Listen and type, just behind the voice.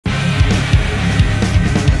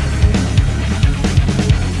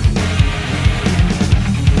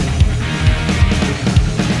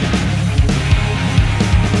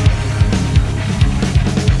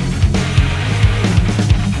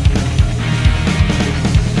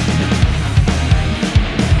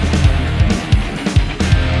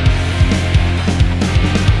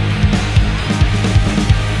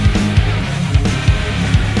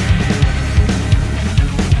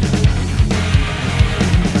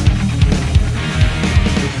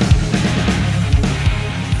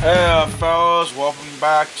Hey fellas, welcome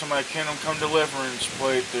back to my Kingdom Come Deliverance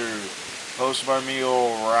playthrough, hosted by me,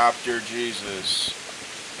 old Raptor Jesus.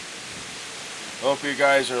 Hope you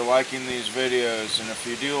guys are liking these videos, and if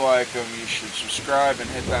you do like them, you should subscribe and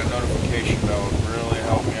hit that notification bell. It would really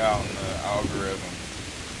help me out in the algorithm.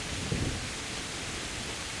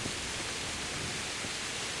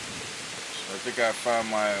 So I think I found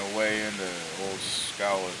my way into old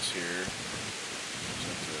Scowlets here. Just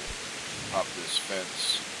have to pop this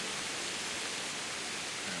fence.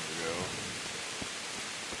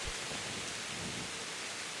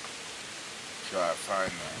 Try to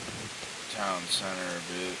find the town center a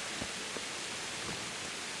bit.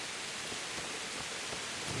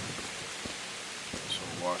 So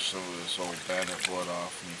wash some of this old bandit blood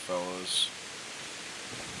off me, fellas.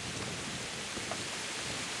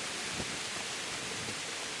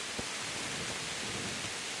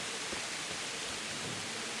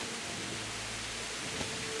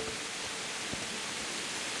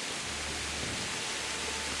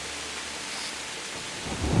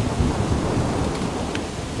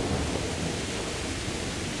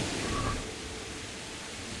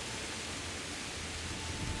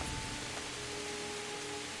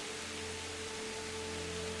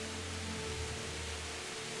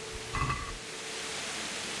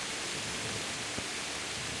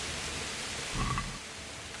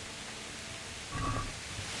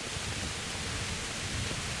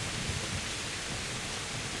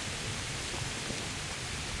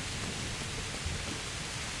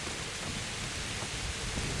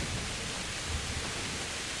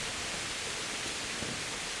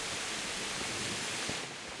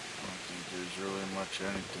 Really much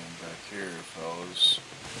anything back here, fellas.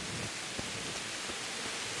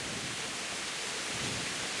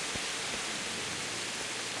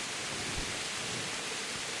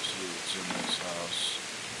 Let's see what's in this house.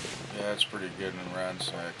 Yeah, it's pretty good and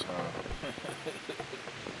ransacked, huh?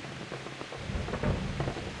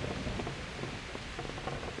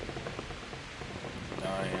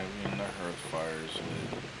 Now even the hearth fires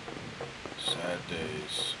lit. Sad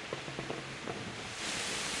days.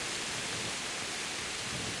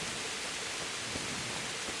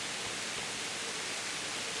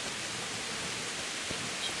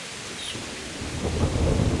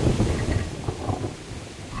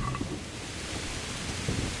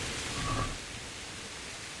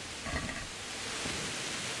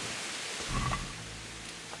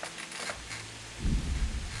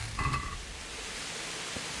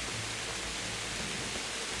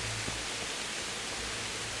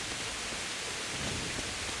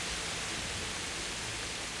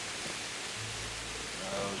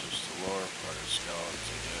 Skeletons,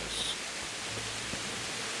 I guess.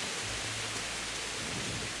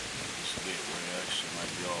 This gateway actually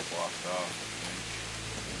might be all blocked off, I think.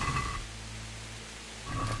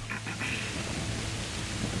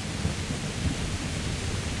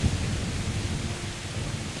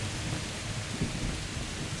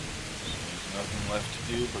 So there's nothing left to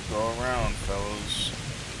do but go around, fellas.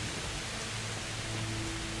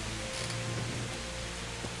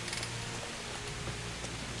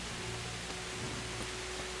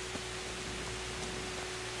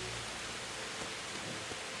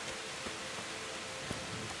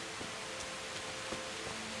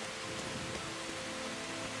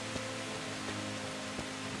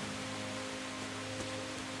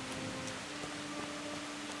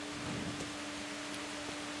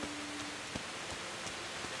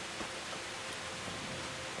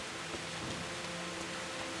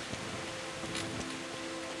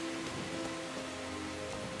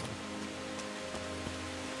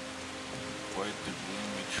 Quite the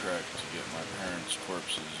gloomy trek to get my parents'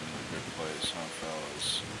 corpses in a good place, huh,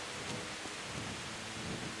 fellas?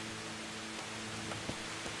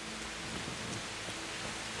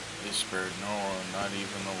 They spared no one, not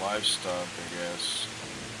even the livestock, I guess.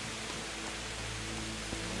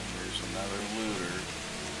 And here's another looter.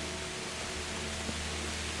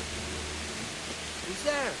 Who's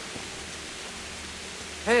there?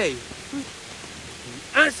 Hey!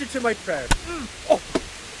 Answer to my prayer! Oh!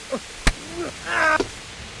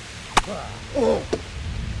 Oh.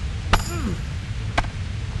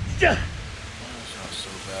 That's not so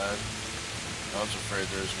bad. I was afraid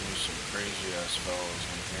there was going to be some crazy ass fellows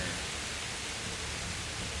in here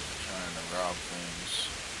trying to rob things.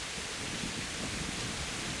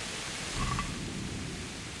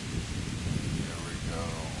 There we go.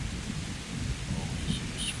 Always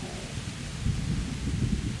useful.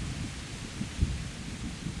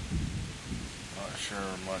 Not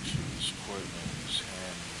sure much of this equipment is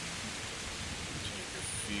handy. Take a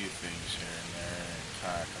few things here and there and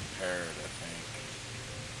kind of compare it, I think.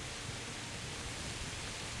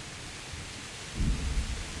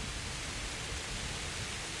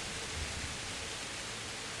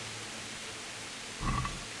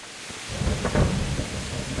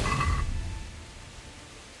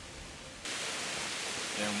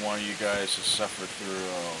 want you guys to suffer through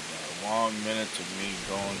a long minutes of me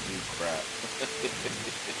going through crap.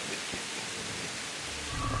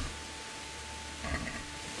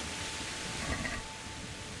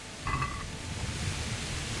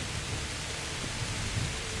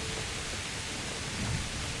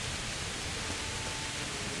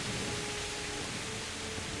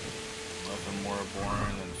 Nothing more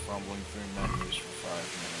boring than fumbling through menus for 5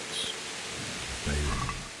 minutes. Baby,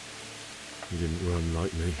 he didn't run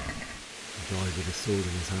like me. He died with a sword in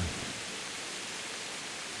his hand.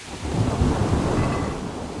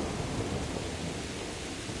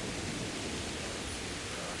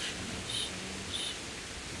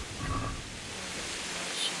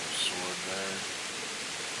 Sword there.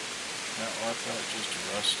 Can't let that just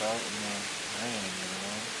rust out in the rain, you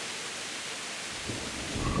know?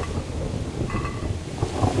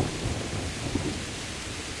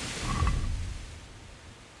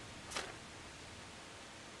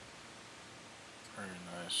 Very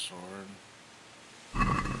nice sword.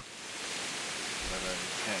 That I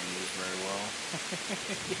can't use very well.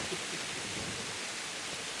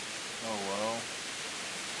 Oh well.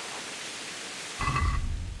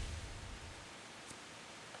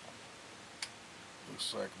 Looks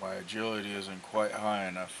like my agility isn't quite high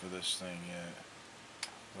enough for this thing yet.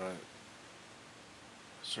 But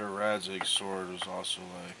Sir Radzig's sword was also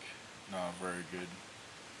like not very good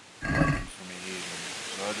weapon for me either.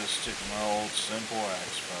 So I just stick with my old simple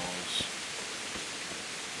axe, fellas.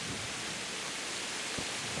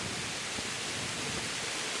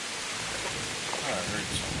 I heard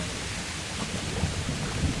someone.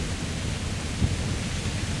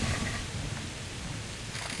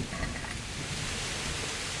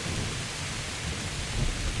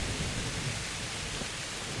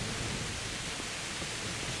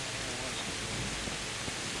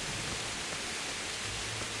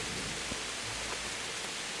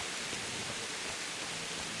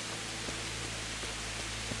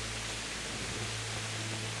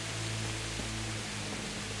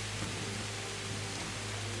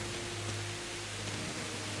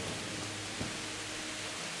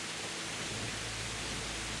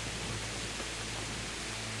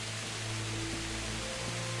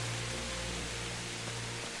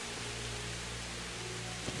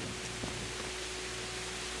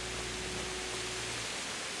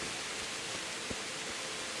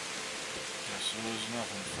 So there's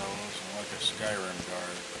nothing, fellas. I'm like a Skyrim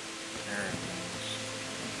guard. Hearing things.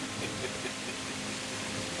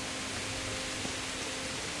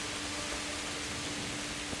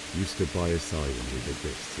 You stood by his side and he did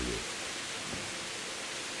this to you.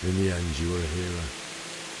 In the end, you were a hero.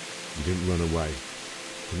 You didn't run away.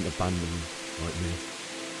 Didn't abandon him like me.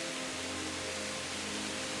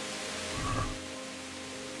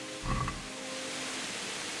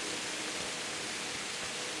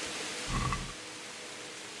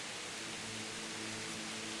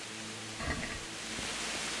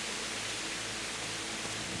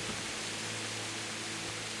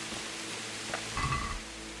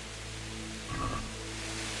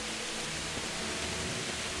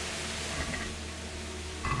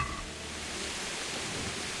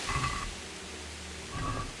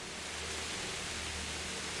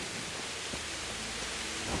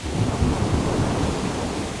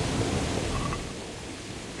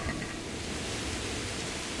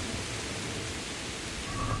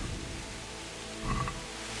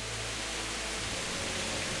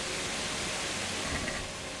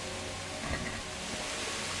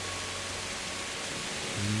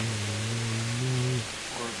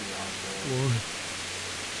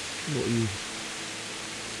 Not you.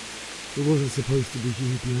 It wasn't supposed to be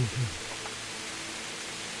you, Bianca.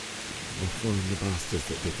 I'll find the bastards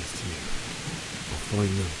that did this to you. I'll find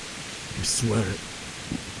them. I swear it.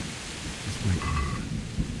 Just wait a minute.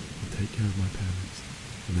 I'll take care of my parents,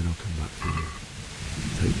 and then I'll come back for you.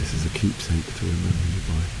 Take this as a keepsake to remember you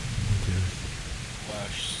by, my dearest.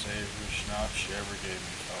 Last savory schnapps you ever gave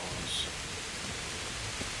me, fellas.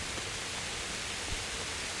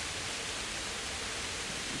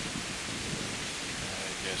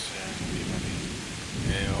 I guess there didn't leave any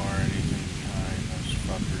AO or anything behind those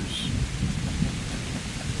fuckers.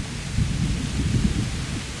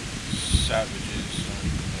 Savages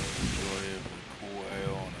and the joy of a cool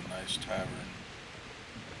ale and a nice tavern.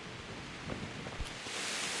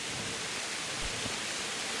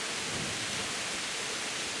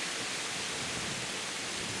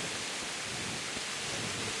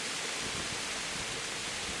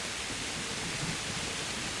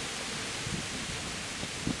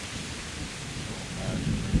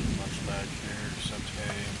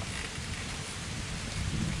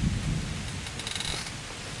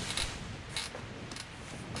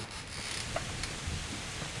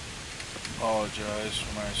 apologize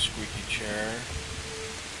for my squeaky chair.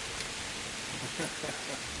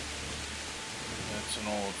 It's an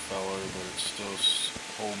old feller, but it's still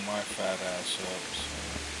holding my fat ass up, so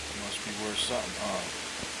it must be worth something, huh?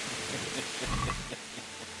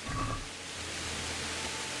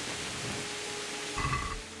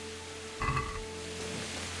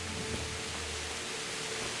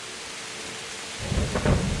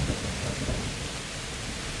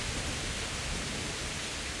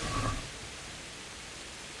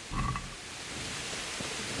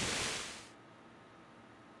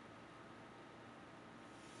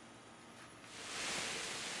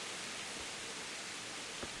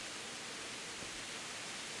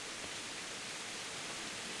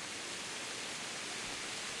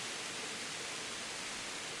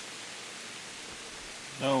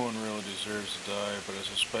 No one really deserves to die, but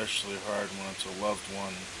it's especially hard when it's a loved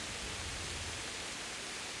one.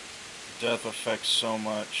 Death affects so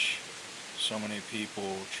much, so many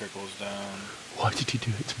people, trickles down. Why did you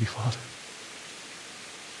do it to me, Father?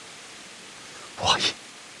 Why?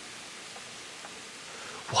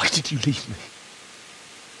 Why did you leave me?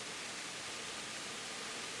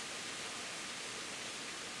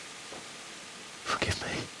 Forgive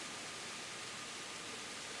me.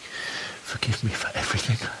 Forgive me for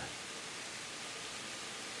everything.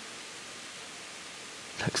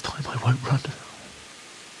 Next time I won't run.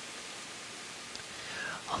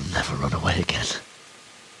 I'll never run away again.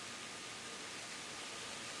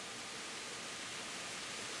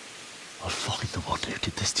 I'll find the one who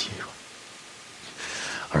did this to you.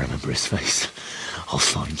 I remember his face. I'll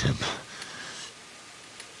find him.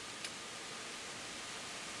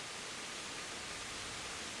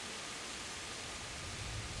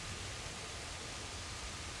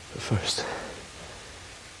 But first,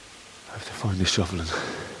 I have to find the shovel and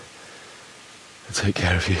take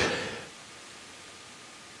care of you.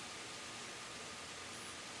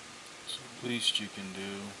 It's the least you can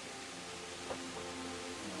do.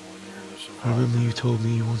 When you're the survivor. I remember you told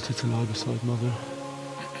me you wanted to lie beside Mother.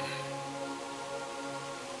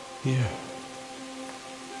 Here.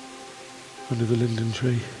 Under the linden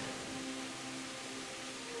tree.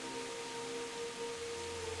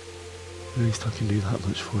 At least I can do that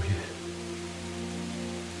much for you.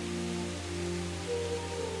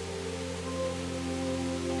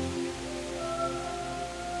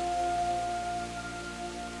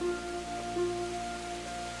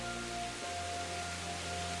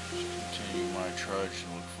 Continue my trudge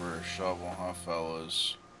and look for a shovel, huh,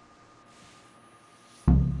 fellas?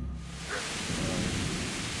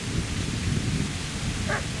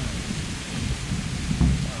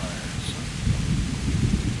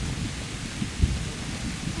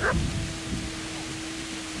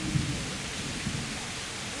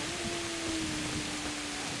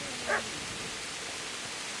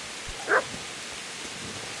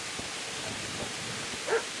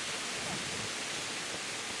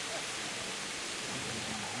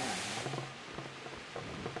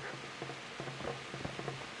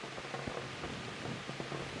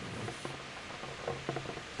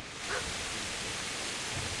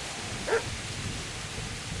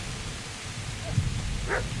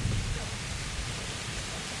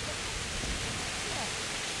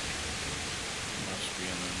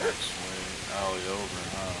 Next way, alley over,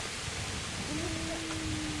 huh?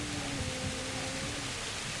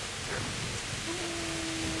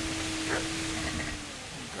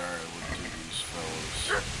 Gotta look at these fellows.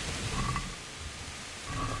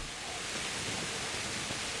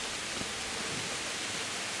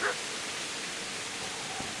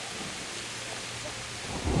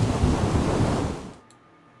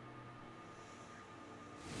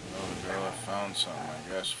 Oh, girl, I found something, I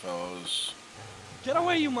guess, fellows. Get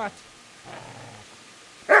away, you mutt!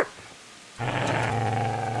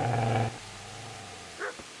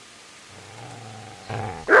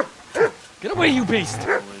 Get away, you beast!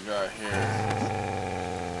 What do we got here?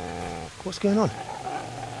 What's going on?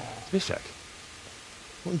 Bishak,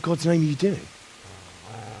 what in God's name are you doing?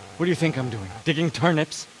 What do you think I'm doing? Digging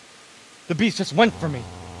turnips? The beast just went for me.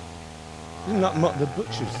 Isn't that the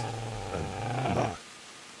butcher's? Mark?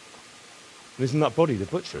 Isn't that body the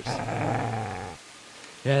butcher's?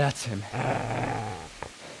 Yeah, that's him.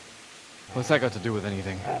 What's that got to do with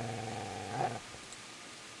anything?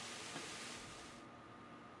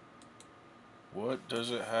 What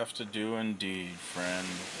does it have to do indeed, friend?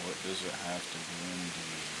 What does it have to do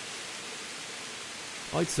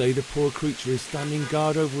indeed? I'd say the poor creature is standing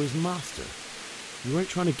guard over his master. You weren't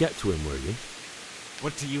trying to get to him, were you?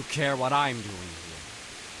 What do you care what I'm doing here?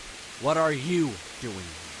 What are you doing here?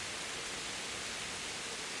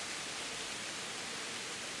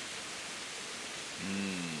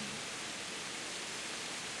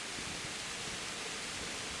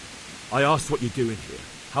 I asked what you're doing here.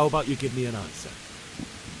 How about you give me an answer?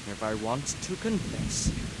 If I want to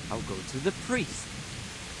confess, I'll go to the priest.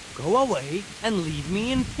 Go away and leave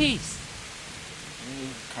me in peace.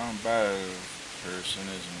 He's a combative person,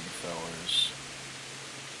 isn't he, fellas?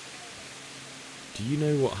 Do you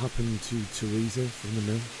know what happened to Teresa from the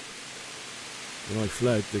mill? When I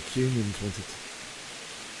fled, the Cumans wanted to...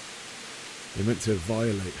 They meant to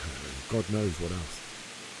violate her, and God knows what else.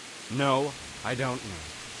 No, I don't know.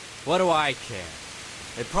 What do I care?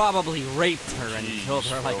 They probably raped her and killed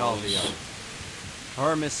her like all the others.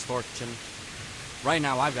 Her misfortune. Right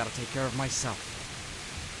now, I've got to take care of myself.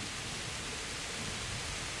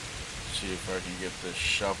 See if I can get this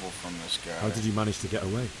shovel from this guy. How did you manage to get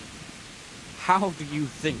away? How do you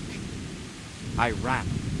think I ran?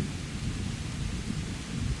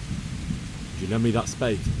 Did you lend me that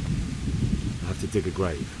spade? I have to dig a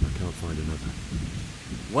grave. I can't find another.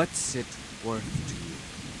 What's it worth to you?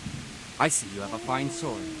 I see you have a fine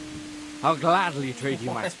sword. I'll gladly trade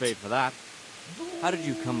you my spade for that. How did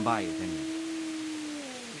you come by it anyway?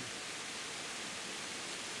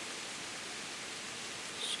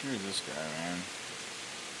 Screw this guy, man.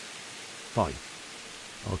 Fine.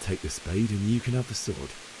 I'll take the spade and you can have the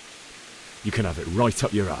sword. You can have it right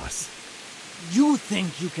up your ass. You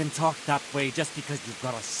think you can talk that way just because you've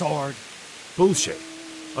got a sword? Bullshit.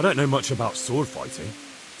 I don't know much about sword fighting.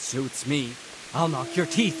 Suits me. I'll knock your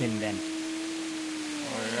teeth in then.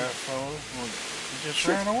 Oh yeah, fellas? Well, he just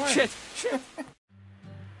ran away. Shit.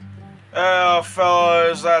 Well,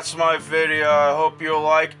 fellas, that's my video. I hope you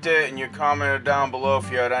liked it and you commented down below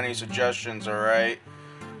if you had any suggestions, alright?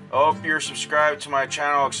 I hope you're subscribed to my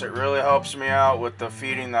channel because it really helps me out with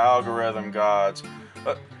defeating the algorithm gods.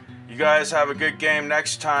 You guys have a good game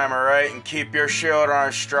next time, alright? And keep your shield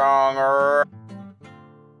on strong, alright?